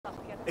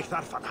Ik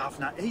þarf að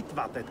hafna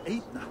eitthvað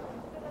einna.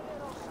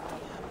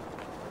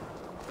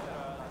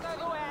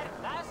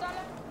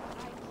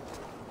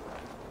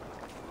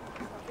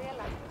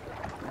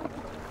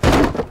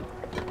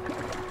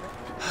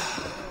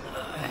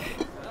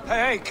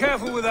 Hey,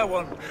 careful with that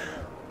one.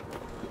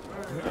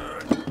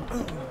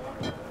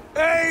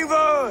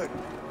 Avon!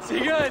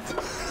 Sigurd!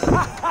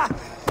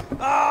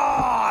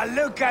 Ah,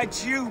 look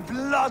at you,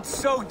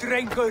 blood-soaked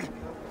drinker.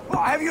 Oh,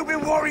 have you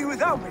been worrying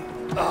without me?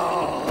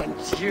 Oh,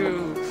 and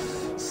you,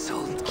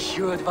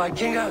 salt-cured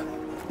Vikinger.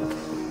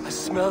 I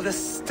smell the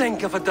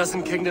stink of a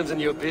dozen kingdoms in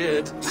your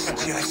beard.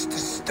 It's just the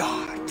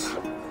start.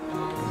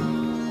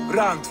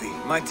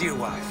 Randvi, my dear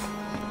wife,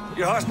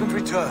 your husband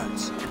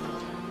returns.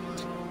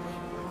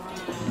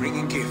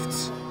 Bringing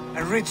gifts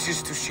and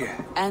riches to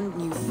share. And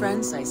new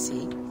friends, I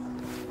see.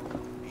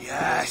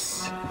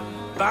 Yes.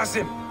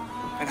 Basim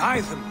and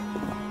Hytham.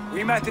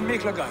 We met in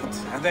Miklagard,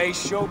 and they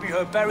showed me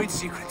her buried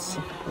secrets.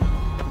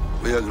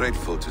 We are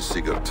grateful to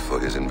Sigurd for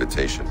his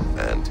invitation,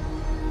 and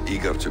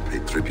eager to pay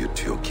tribute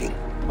to your king.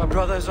 My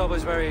brother is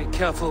always very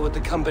careful with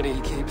the company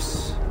he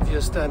keeps. If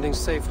you're standing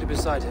safely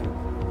beside him,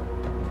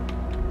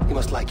 he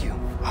must like you.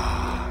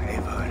 Ah,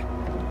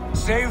 Eivor.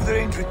 Save the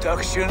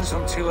introductions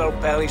until our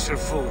bellies are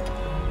full.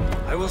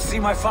 I will see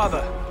my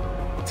father.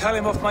 Tell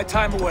him of my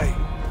time away.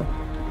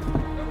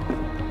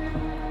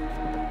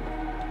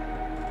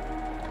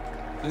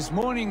 This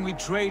morning we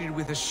traded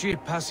with a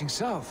ship passing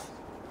south.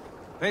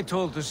 They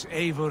told us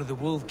Eivor the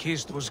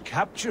Wolf-Kissed was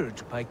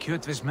captured by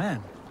Kjotve's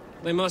men.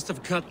 They must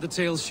have cut the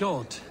tale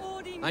short.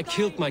 I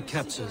killed my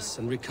captors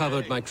and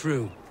recovered my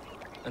crew.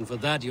 And for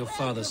that your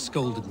father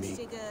scolded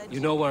me. You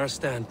know where I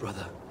stand,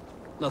 brother.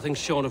 Nothing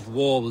short of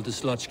war will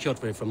dislodge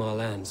Kjotve from our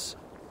lands.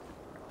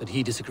 But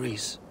he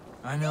disagrees.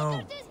 I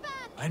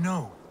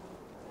know.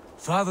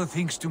 Father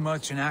thinks too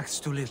much and acts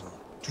too little.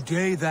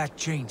 Today that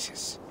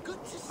changes.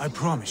 I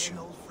promise you.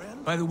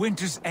 By the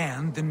winter's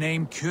end, the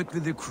name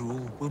Kjotve the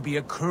Cruel will be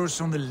a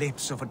curse on the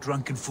lips of a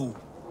drunken fool.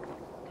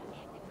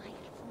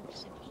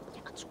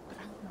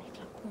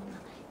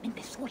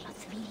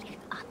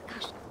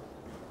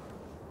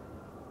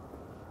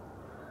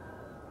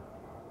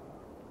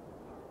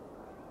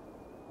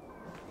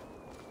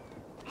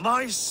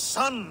 My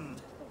son!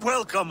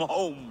 Welcome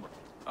home!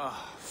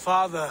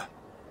 Father.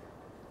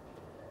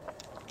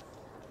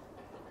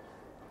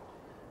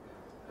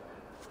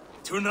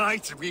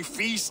 Tonight we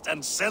feast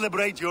and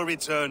celebrate your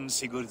return,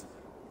 Sigurd.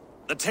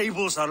 The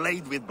tables are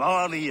laid with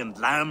barley and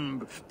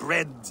lamb,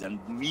 bread and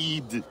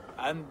mead.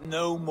 And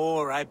no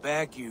more, I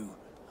beg you.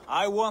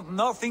 I want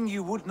nothing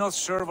you would not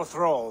serve a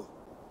thrall.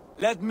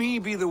 Let me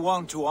be the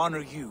one to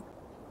honor you.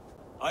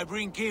 I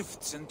bring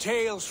gifts and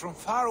tales from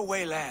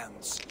faraway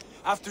lands.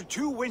 After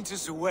 2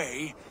 winters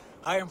away,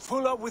 I am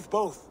full up with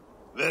both.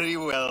 Very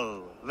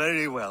well,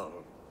 very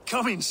well.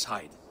 Come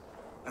inside.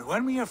 And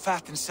when we are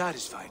fat and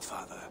satisfied,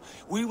 Father,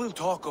 we will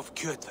talk of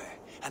Kjotve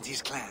and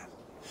his clan,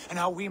 and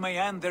how we may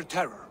end their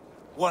terror,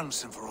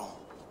 once and for all.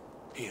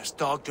 He has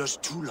dogged us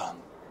too long,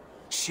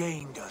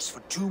 shamed us for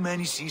too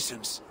many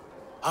seasons.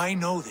 I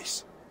know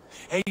this.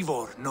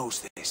 Eivor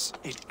knows this.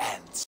 It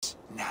ends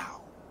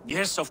now.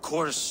 Yes, of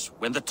course,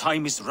 when the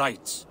time is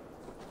right.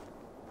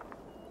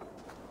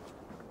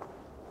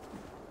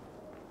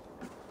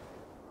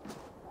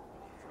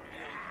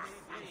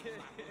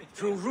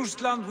 Through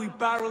Rusland we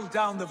barreled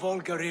down the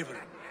Volga River,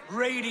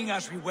 raiding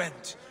as we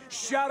went,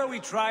 shadowy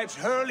tribes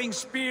hurling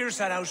spears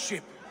at our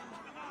ship.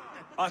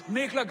 At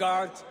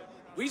Miklagard,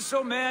 we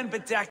saw men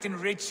bedecked in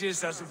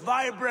riches as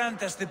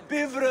vibrant as the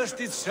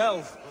Bifrost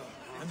itself.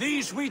 And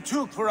these we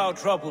took for our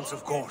troubles,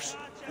 of course.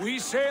 We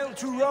sailed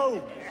to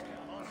Rome,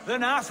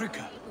 then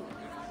Africa,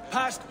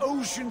 past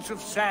oceans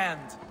of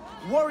sand,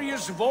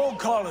 warriors of all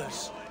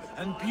colors,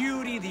 and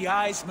beauty the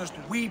eyes must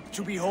weep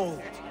to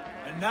behold.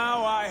 And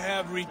now I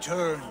have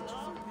returned,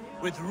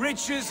 with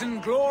riches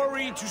and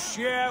glory to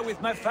share with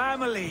my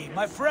family,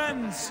 my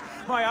friends,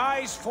 my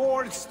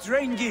eyes-forged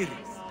Strengir.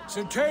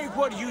 So take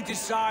what you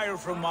desire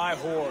from my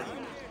hoard,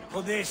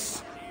 for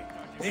this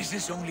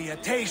is only a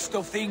taste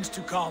of things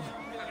to come.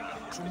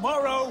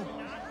 Tomorrow,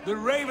 the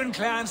Raven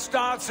clan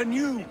starts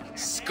anew.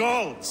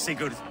 Skål,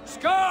 Sigurd.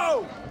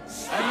 Skål!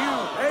 And you,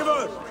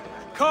 Eivor,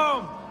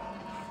 come.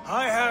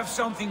 I have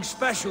something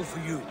special for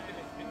you.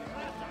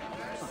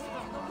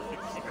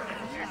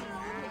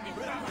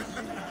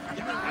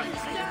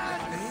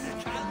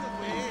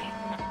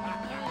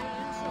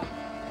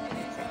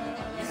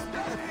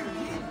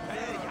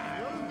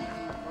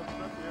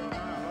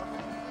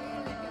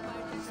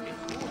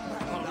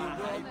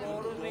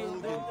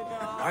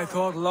 I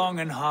thought long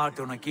and hard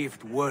on a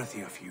gift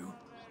worthy of you.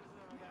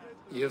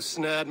 You've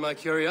snared my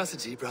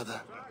curiosity, brother.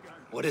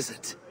 What is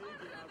it?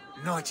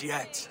 Not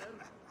yet.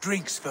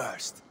 Drinks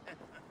first.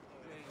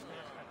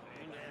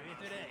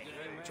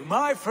 To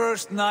my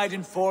first night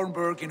in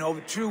Fornburg in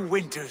over 2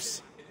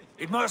 winters.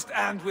 It must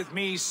end with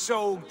me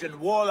soaked and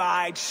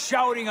wall-eyed,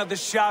 shouting at the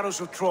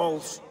shadows of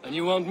trolls. And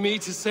you want me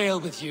to sail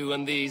with you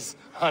on these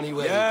honey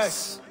waves?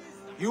 Yes.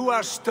 You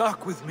are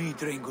stuck with me,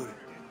 Dringur.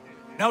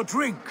 Now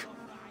drink.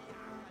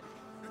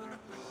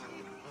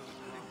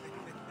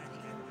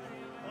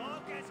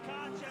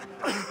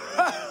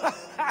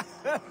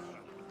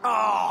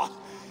 Ah,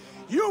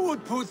 you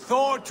would put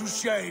Thor to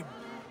shame.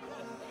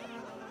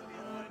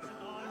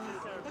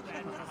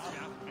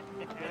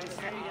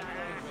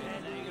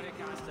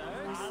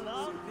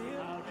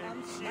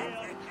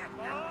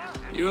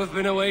 You have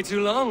been away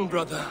too long,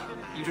 brother.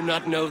 You do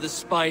not know the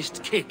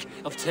spiced kick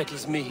of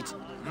Tekle's meat.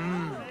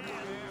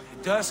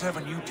 It does have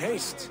a new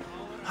taste.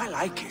 I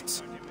like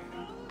it.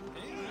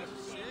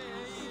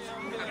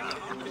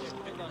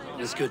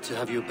 It's good to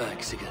have you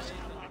back, Sigurd.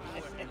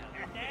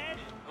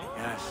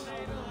 Yes.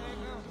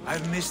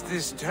 I've missed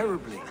this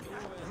terribly.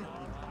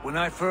 When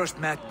I first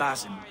met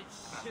Basim,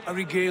 I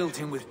regaled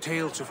him with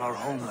tales of our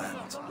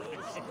homeland.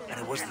 And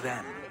it was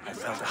then I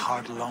felt a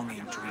heart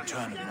longing to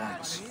return at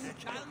once.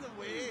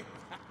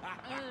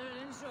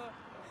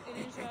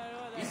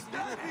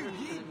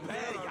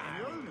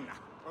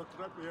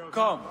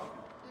 Come.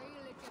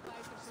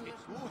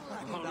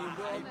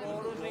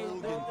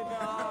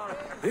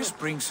 This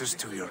brings us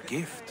to your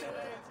gift.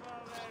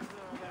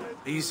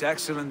 These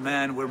excellent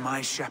men were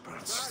my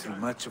shepherds through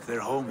much of their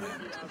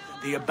homeland,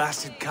 the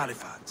Abbasid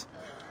Caliphate.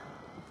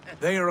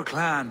 They are a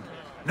clan,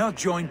 not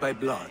joined by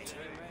blood,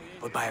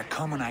 but by a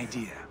common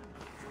idea.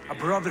 A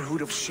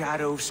brotherhood of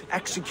shadows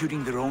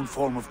executing their own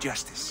form of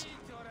justice.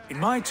 In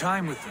my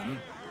time with them,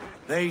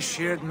 they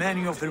shared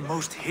many of their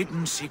most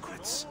hidden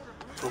secrets,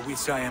 for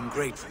which I am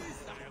grateful.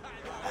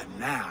 And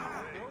now,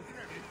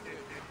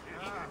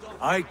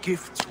 I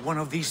gift one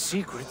of these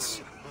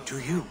secrets to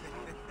you.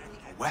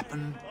 A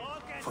weapon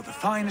for the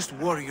finest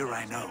warrior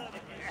I know.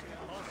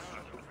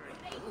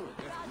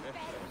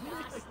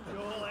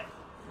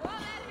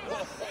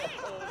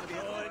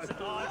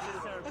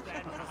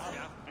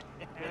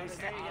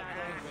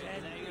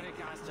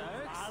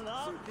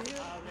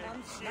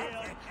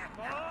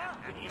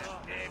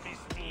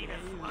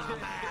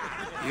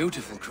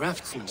 Beautiful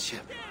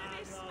craftsmanship.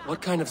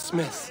 What kind of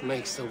smith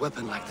makes a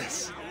weapon like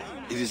this?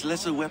 It is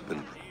less a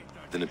weapon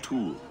than a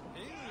tool.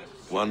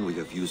 One we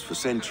have used for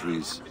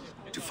centuries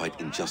to fight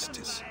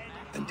injustice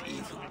and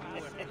evil.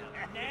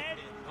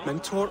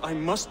 Mentor, I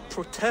must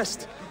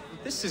protest.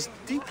 This is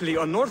deeply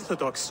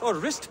unorthodox. Our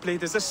wrist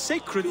blade is a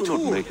sacred Do tool.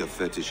 not make a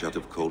fetish out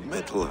of cold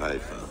metal,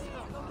 Haifa.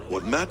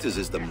 What matters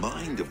is the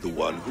mind of the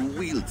one who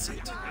wields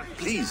it.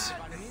 Please,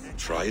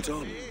 try it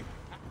on.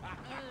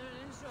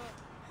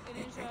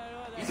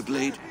 The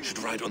blade should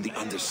ride on the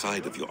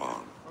underside of your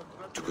arm,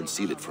 to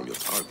conceal it from your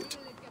target.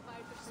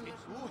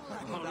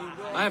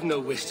 I have no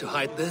wish to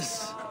hide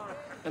this.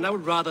 And I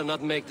would rather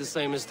not make the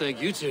same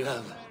mistake you two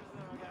have.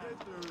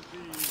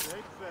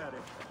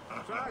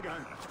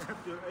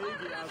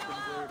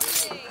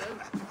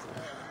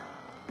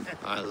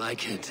 I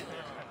like it.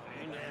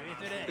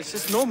 This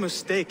is no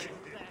mistake.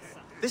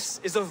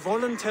 This is a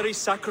voluntary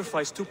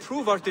sacrifice to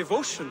prove our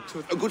devotion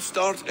to... A good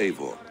start,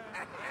 Eivor.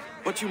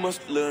 But you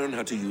must learn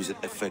how to use it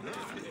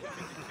effectively.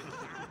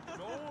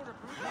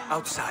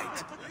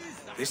 Outside.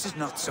 This is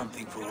not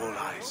something for all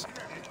eyes.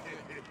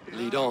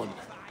 Lead on.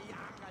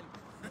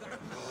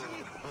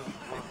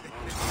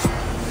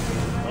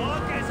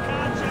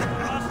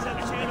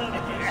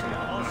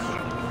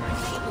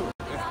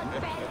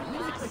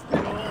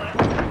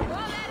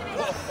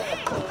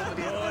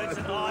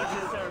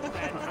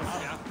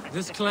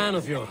 This clan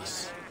of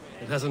yours,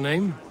 it has a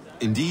name?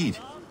 Indeed.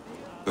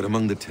 But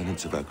among the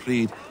tenets of our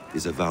creed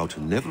is a vow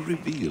to never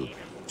reveal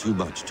too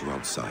much to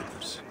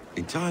outsiders.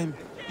 In time,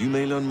 you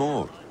may learn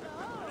more.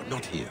 But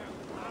not here,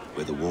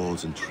 where the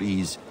walls and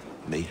trees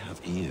may have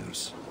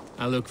ears.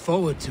 I look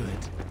forward to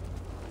it.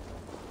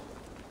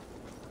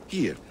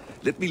 Here,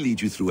 let me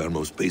lead you through our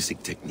most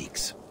basic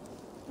techniques.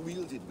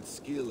 Wielded with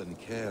skill and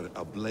care,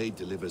 our blade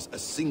delivers a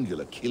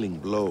singular killing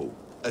blow.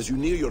 As you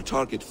near your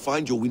target,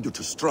 find your window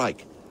to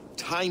strike.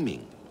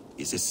 Timing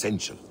is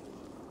essential.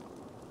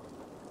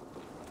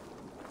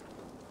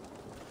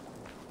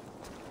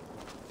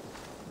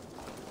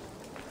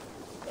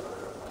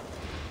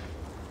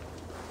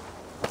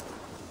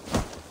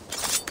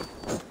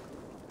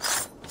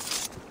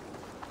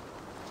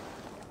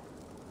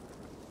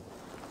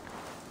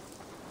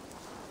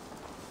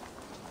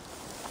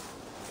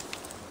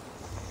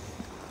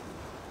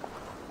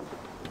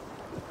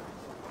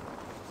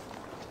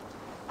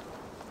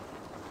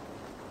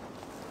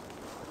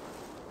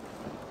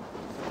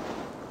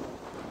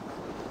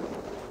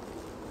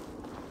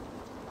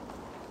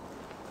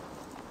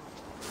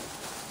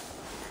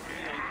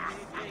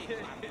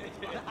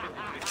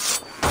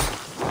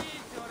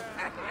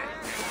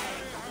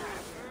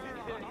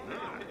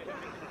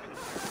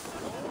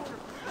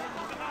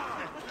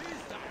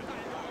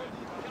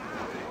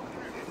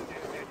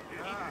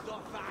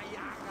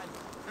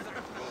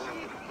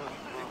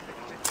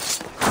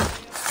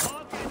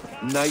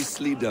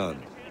 Nicely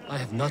done. I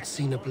have not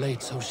seen a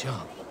blade so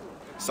sharp.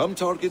 Some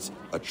targets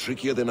are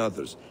trickier than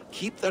others.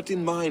 Keep that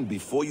in mind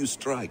before you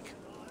strike.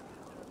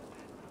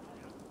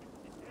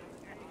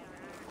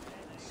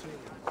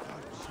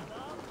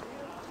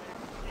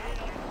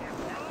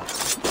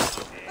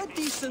 A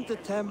decent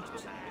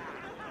attempt.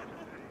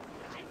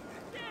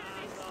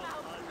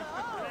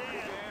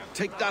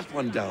 Take that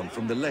one down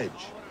from the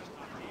ledge.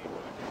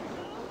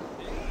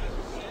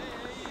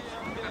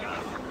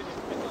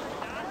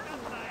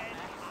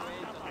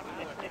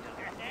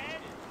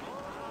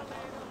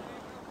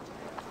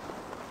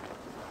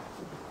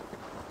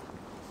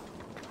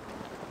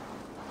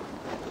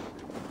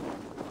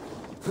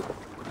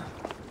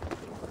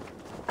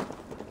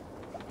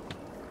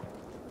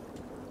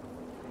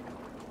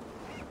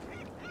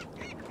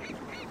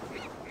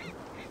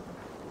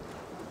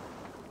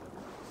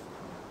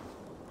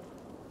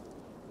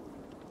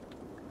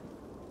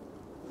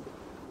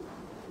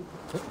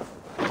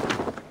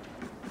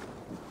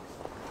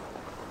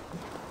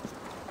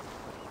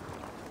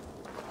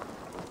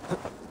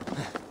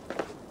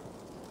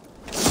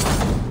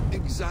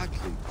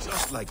 Exactly,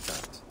 just like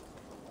that.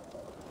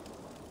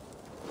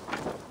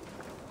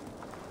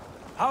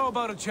 How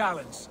about a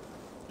challenge?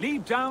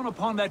 Leap down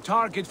upon that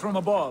target from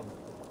above.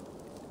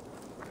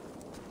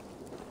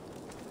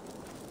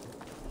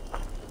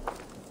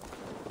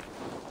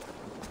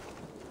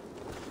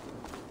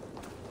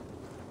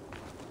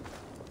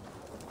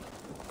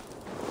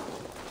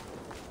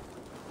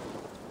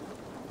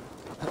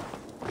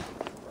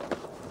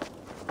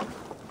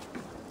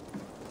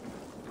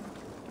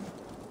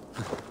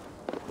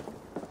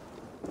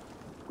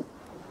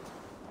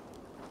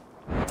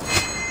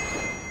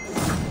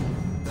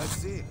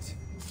 That's it.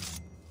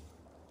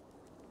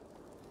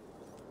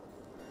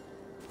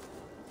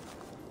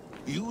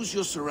 Use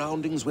your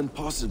surroundings when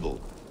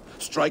possible.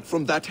 Strike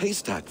from that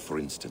haystack, for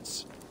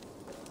instance.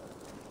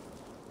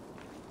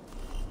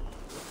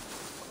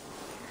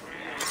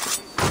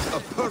 A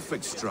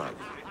perfect strike.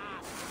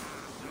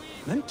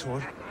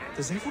 Mentor,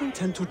 does Eivor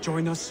intend to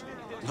join us?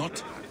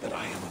 Not that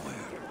I am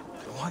aware.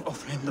 Why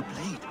offer him the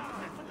blade?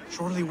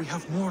 Surely we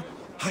have more.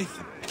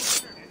 Hytham.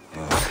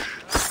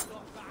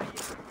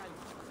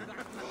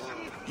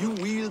 You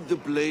wield the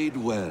blade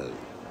well.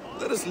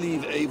 Let us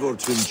leave Eivor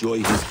to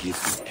enjoy his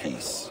gift in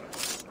peace.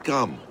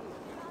 Come.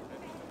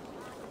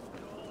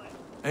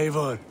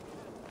 Eivor,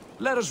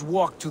 let us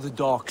walk to the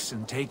docks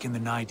and take in the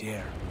night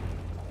air.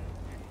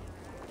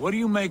 What do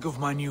you make of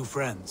my new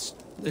friends?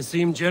 They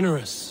seem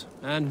generous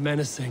and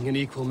menacing in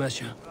equal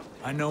measure.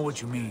 I know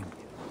what you mean.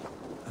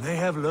 And they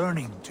have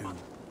learning, too.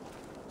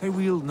 They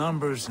wield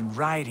numbers and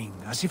writing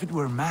as if it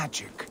were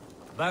magic.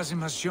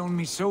 Basim has shown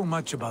me so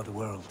much about the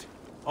world,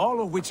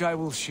 all of which I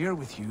will share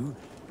with you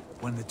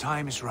when the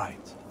time is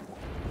right.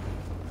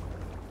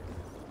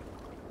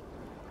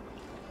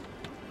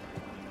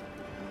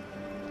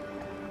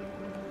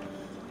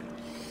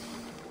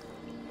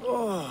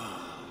 Oh,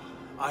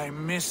 I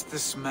miss the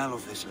smell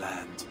of this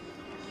land.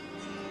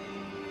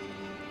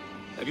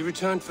 Have you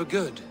returned for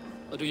good?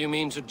 Or do you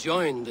mean to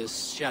join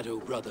this Shadow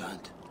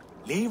Brotherhood?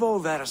 Leave all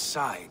that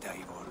aside,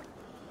 Eivor.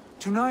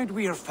 Tonight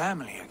we are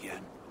family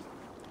again.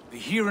 The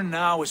here and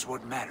now is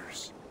what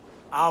matters.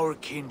 Our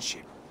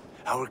kinship,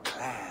 our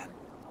clan,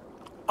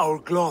 our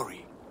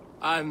glory.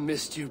 I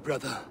missed you,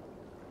 brother.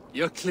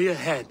 Your clear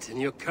head and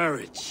your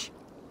courage.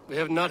 We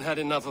have not had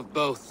enough of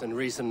both in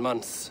recent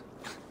months.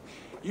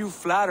 You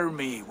flatter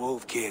me,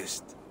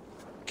 Wolf-Kissed.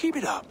 Keep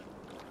it up.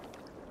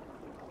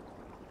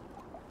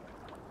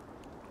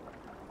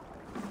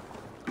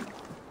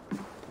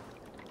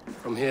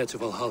 From here to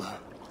Valhalla,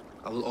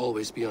 I will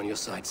always be on your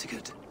side,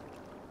 Sigurd.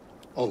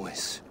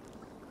 Always.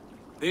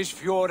 This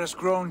fjord has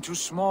grown too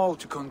small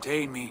to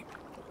contain me,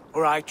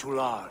 or I too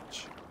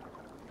large.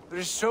 There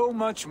is so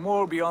much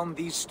more beyond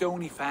these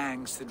stony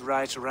fangs that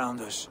rise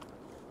around us.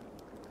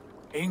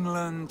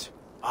 England,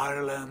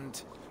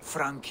 Ireland,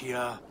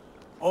 Francia,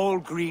 all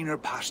greener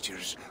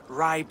pastures,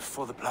 ripe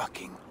for the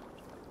plucking.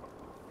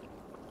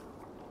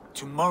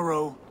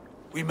 Tomorrow,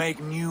 we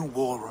make new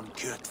war on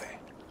Kjotve,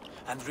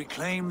 and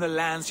reclaim the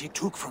lands he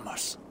took from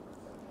us.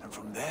 And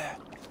from there,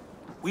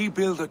 we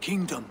build a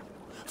kingdom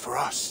for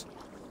us.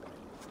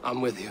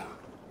 I'm with you.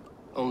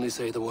 Only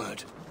say the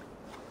word.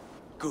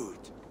 Good.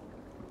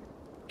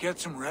 Get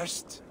some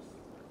rest,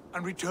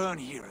 and return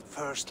here at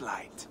first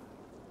light.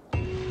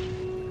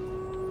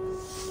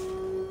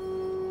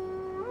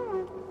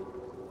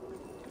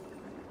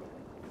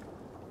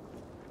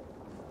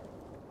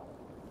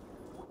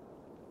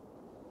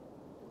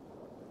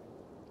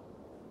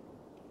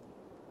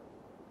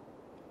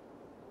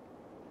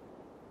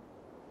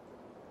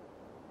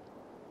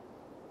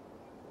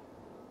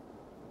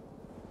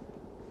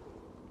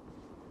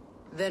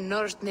 The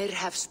Nornir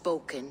have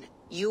spoken.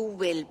 You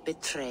will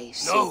betray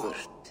No! Sigurd.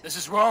 This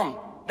is wrong.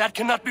 That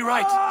cannot be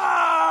right.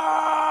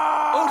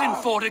 Odin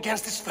fought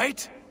against his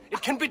fate.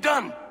 It can be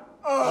done.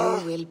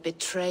 You will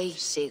betray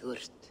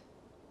Sigurd.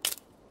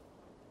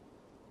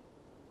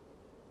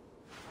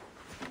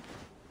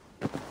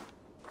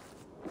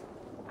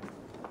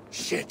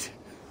 Shit.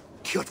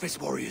 Kjotve's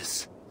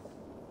warriors.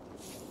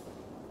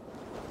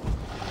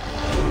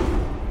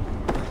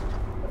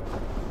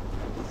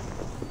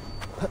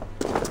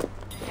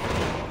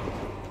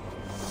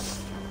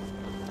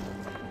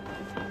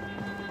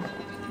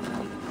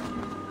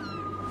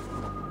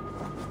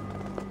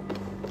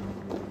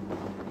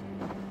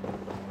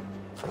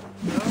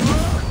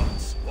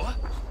 What?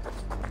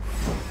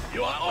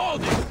 You are all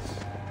this!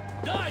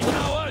 Die,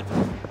 coward!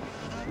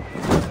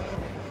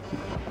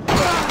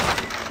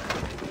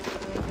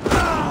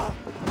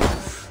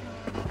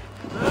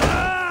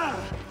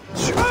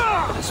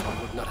 This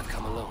one would not have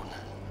come alone.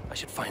 I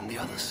should find the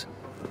others.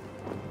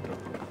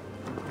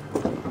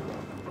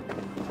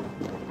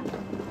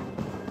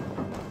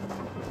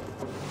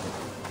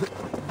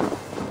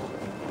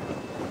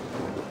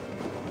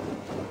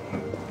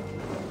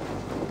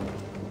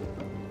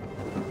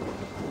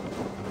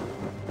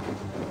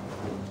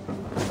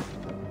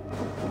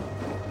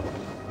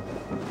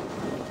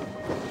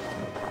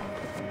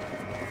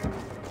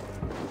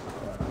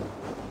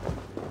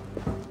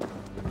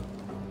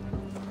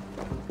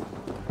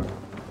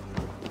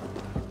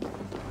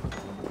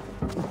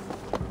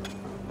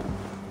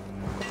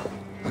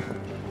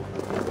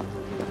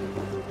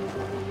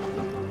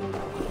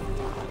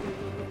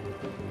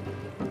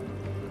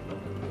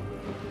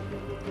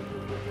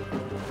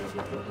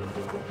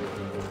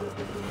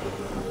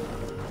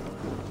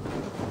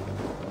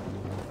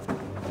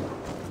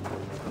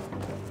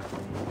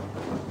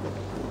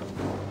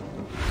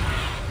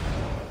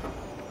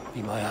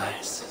 Be my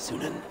eyes,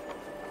 Sunan.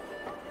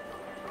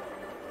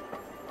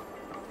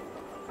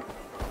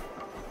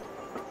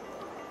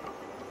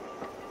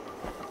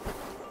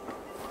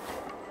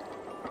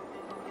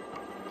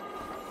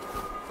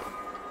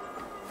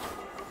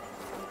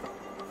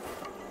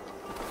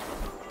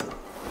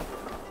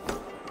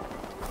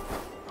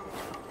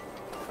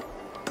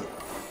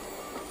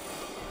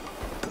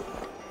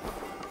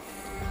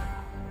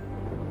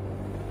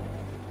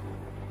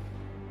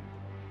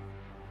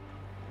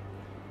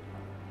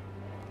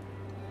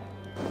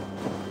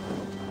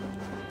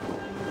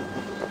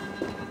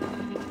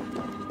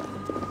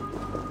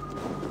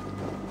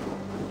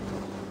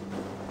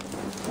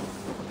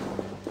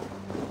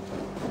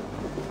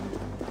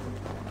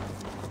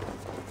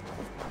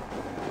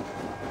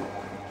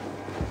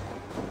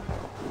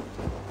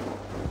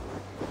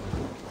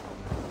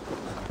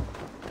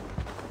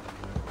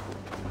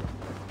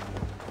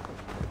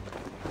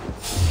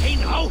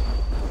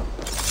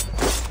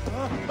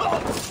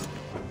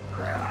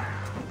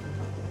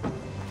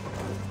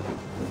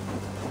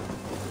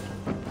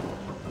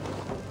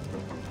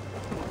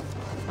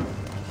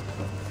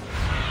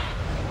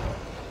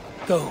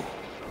 Go,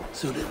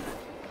 Sunan.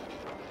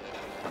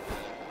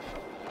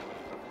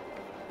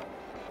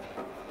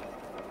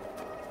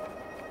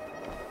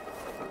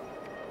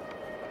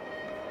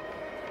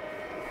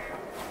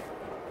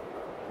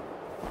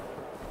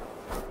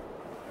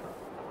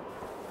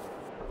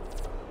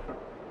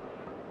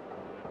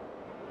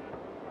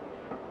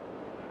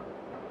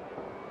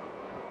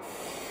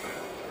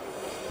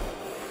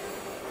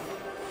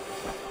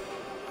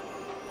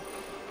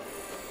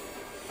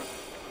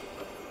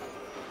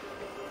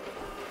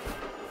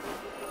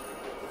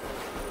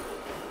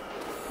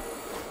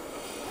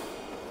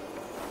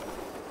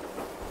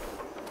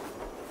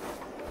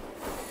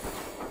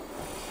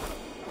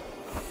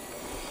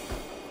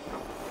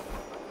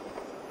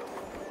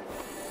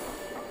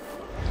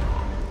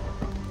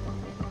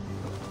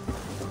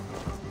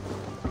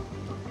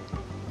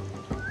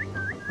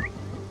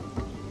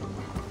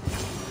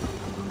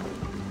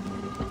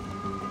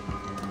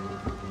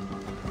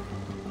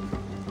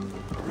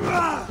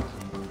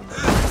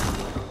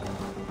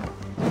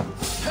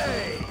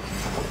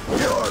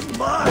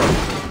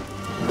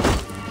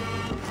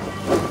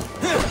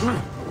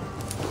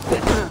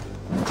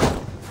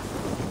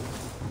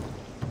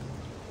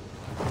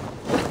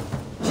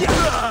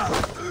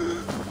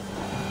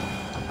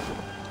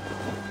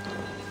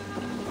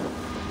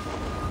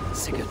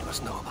 Sigurd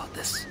must know about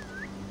this.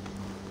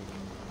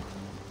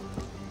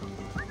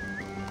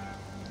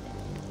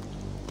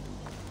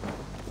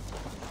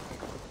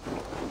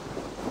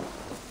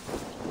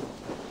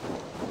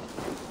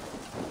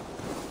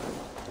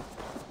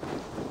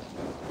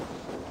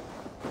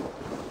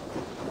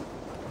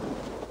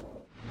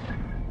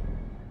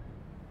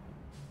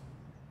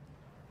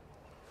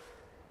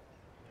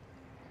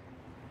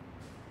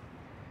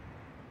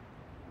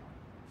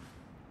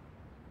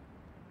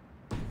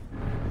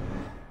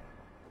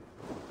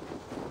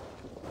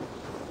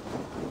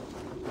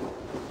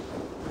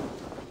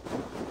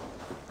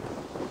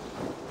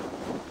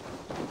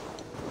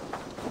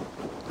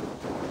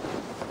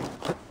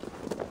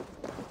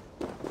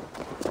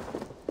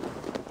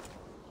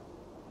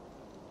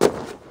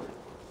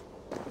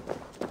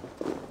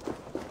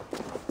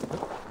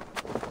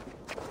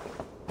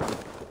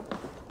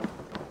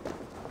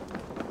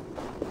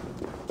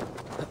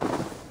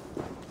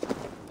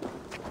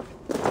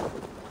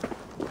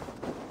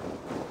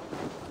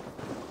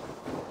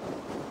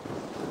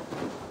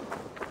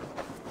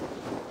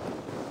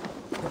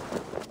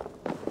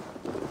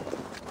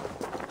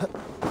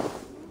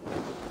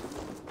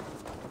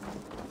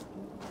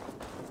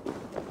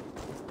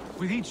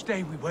 With each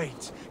day we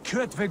wait,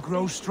 Kjotve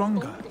grows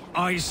stronger.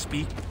 I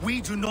speak.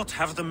 We do not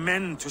have the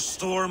men to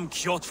storm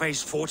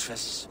Kjotve's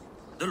fortress.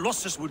 The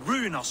losses would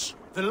ruin us.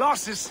 The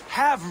losses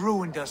have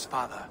ruined us,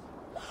 father.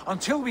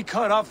 Until we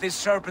cut off this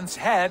serpent's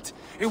head,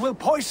 it will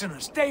poison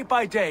us day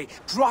by day,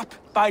 drop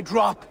by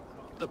drop.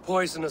 The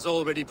poison has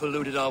already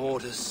polluted our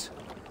waters.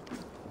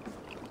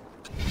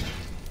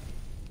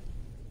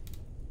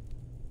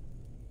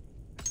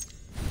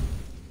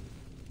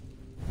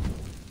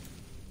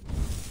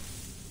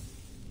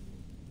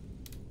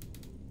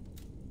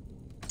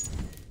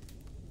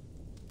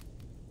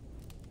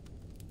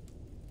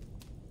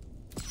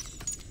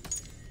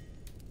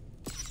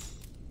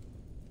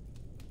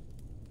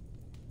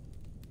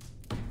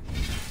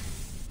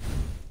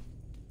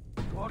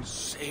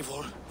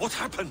 Eivor, what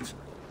happened?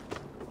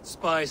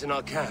 Spies in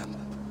our camp.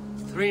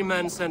 3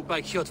 men sent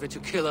by Kjotve to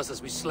kill us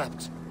as we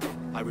slept.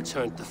 I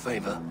returned the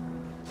favor.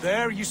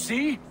 There, you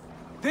see?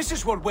 This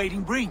is what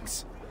waiting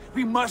brings.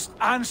 We must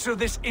answer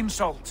this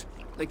insult.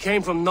 They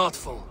came from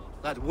Notful,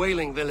 that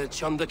whaling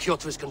village under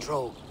Kjotve's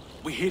control.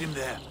 We hid him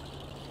there.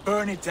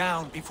 Burn it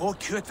down before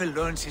Kjotve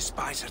learns his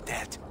spies are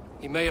dead.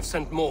 He may have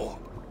sent more.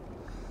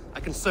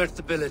 I can search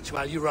the village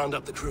while you round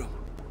up the crew.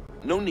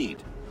 No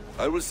need.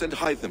 I will send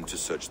Hytham to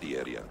search the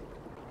area.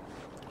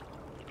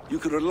 You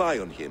can rely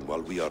on him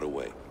while we are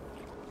away.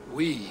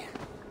 We?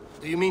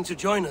 Do you mean to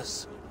join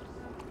us?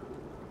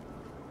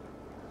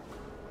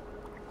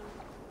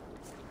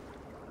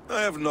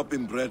 I have not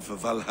been bred for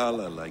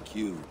Valhalla like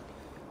you,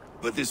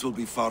 but this will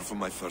be far from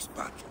my first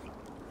battle.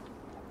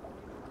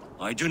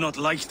 I do not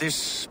like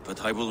this,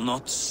 but I will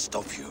not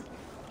stop you.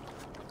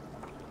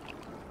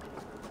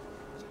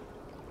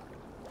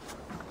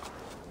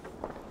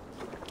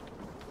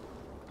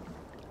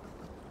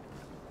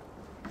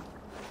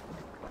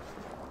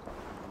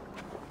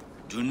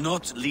 Do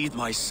not lead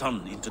my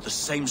son into the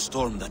same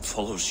storm that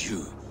follows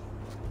you.